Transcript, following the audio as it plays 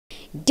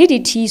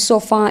DDT so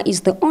far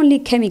is the only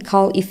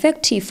chemical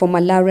effective for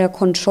malaria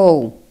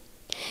control.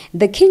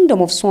 The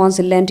Kingdom of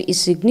Swaziland is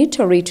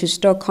signatory to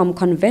Stockholm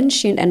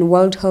Convention and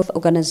World Health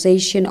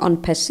Organization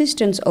on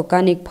persistent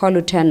organic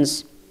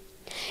pollutants.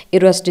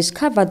 It was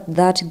discovered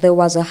that there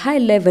was a high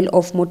level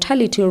of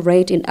mortality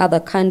rate in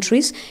other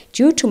countries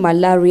due to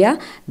malaria.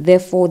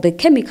 Therefore, the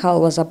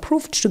chemical was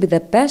approved to be the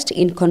best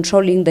in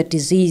controlling the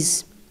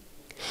disease.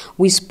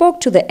 We spoke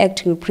to the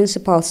acting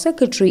principal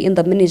secretary in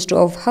the Ministry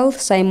of Health,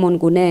 Simon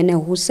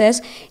Kunene, who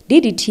says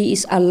DDT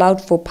is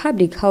allowed for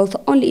public health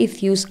only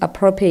if used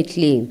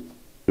appropriately.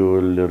 You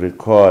will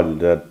recall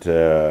that,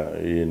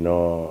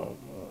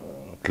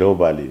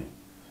 globally,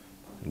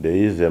 there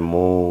is a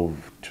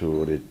move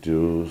to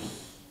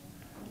reduce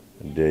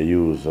the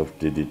use of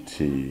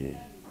DDT.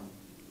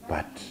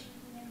 But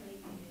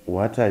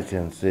what I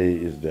can say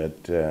is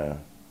that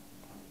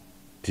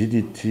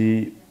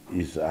DDT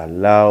is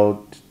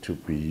allowed to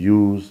be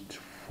used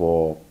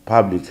for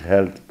public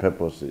health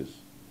purposes,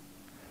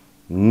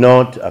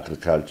 not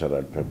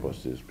agricultural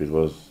purposes,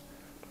 because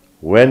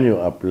when you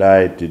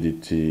apply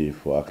DDT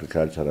for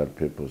agricultural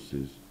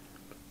purposes,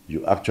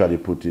 you actually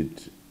put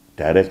it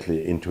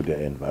directly into the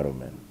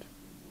environment.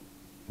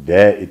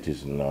 There it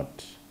is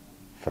not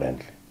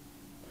friendly.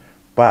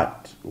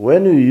 But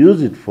when you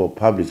use it for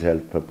public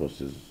health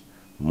purposes,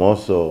 more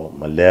so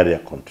malaria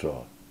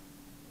control,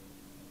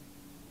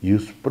 you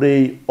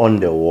spray on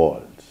the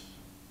walls.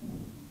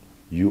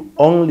 You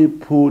only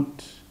put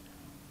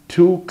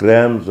 2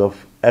 grams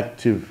of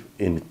active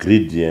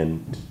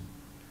ingredient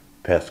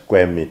per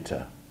square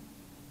meter,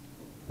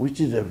 which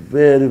is a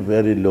very,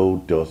 very low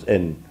dose,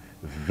 and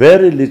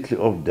very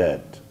little of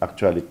that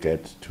actually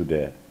gets to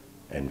the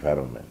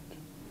environment.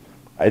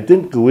 I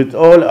think with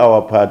all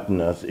our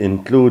partners,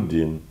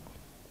 including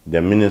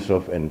the Ministry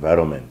of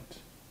Environment,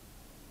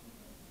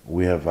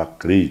 we have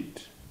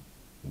agreed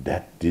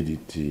that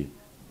DDT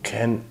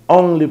can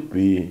only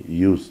be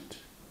used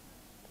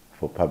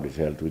for public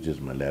health, which is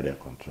malaria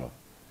control.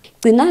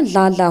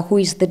 Kunene, who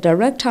is the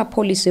Director of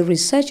Policy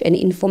Research and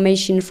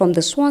Information from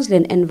the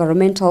Swaziland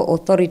Environmental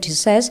Authority,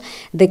 says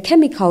the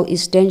chemical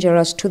is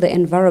dangerous to the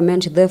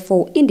environment.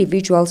 Therefore,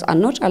 individuals are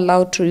not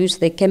allowed to use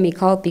the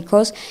chemical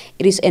because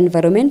it is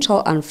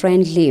environmental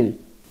unfriendly.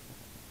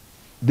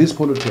 These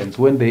pollutants,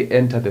 when they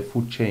enter the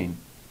food chain,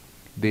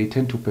 they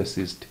tend to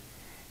persist.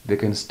 They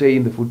can stay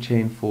in the food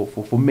chain for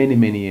many,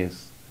 many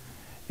years.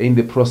 In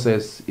the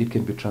process, it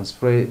can be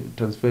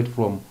transferred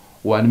from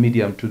one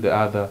medium to the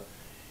other.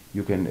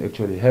 You can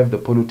actually have the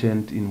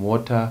pollutant in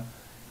water.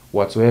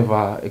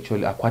 Whatsoever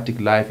actually aquatic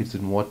life is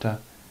in water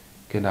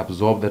can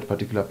absorb that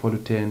particular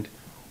pollutant.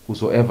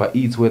 Whosoever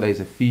eats, whether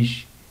it's a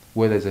fish,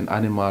 whether it's an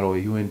animal or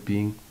a human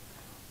being,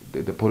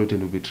 the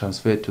pollutant will be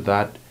transferred to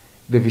that.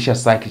 The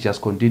vicious cycle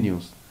just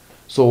continues.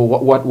 So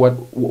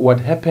what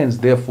happens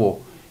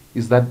therefore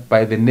is that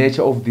by the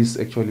nature of these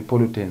actually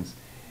pollutants,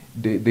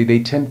 they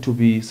tend to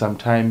be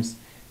sometimes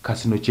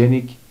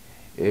carcinogenic,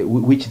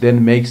 which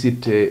then makes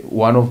it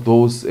one of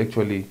those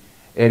actually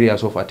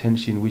areas of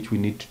attention which we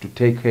need to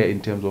take care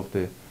in terms of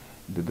the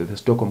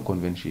Stockholm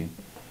Convention.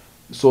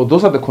 So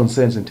those are the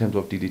concerns in terms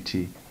of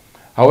DDT.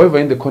 However,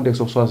 in the context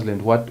of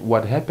Swaziland,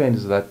 what happens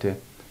is that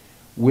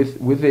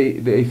with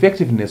the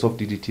effectiveness of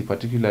DDT,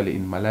 particularly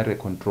in malaria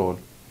control,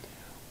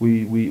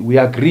 we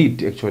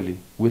agreed actually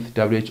with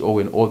WHO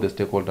and all the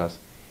stakeholders,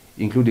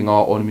 including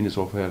our own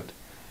Minister of Health,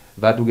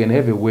 that we can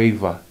have a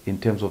waiver in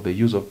terms of the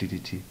use of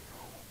DDT,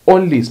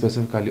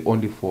 specifically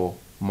only for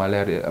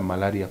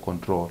malaria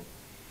control,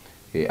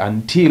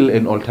 until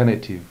an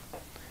alternative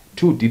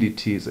to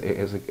DDT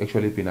has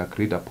actually been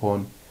agreed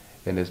upon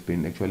and has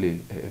been actually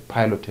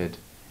piloted,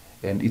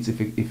 and its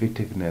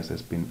effectiveness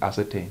has been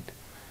ascertained.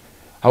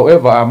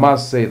 However, I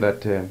must say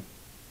that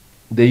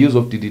the use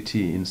of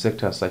DDT in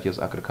sectors such as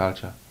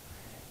agriculture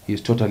is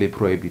totally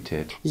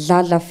prohibited.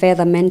 Lala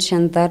further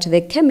mentioned that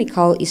the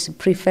chemical is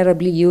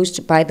preferably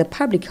used by the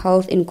public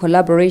health in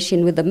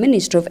collaboration with the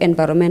Ministry of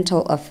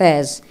Environmental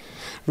Affairs.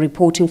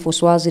 Reporting for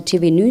Swazi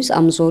TV News,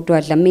 I'm Zodwa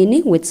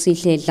Dlamini with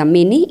Sihle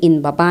Dlamini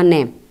in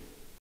Babane.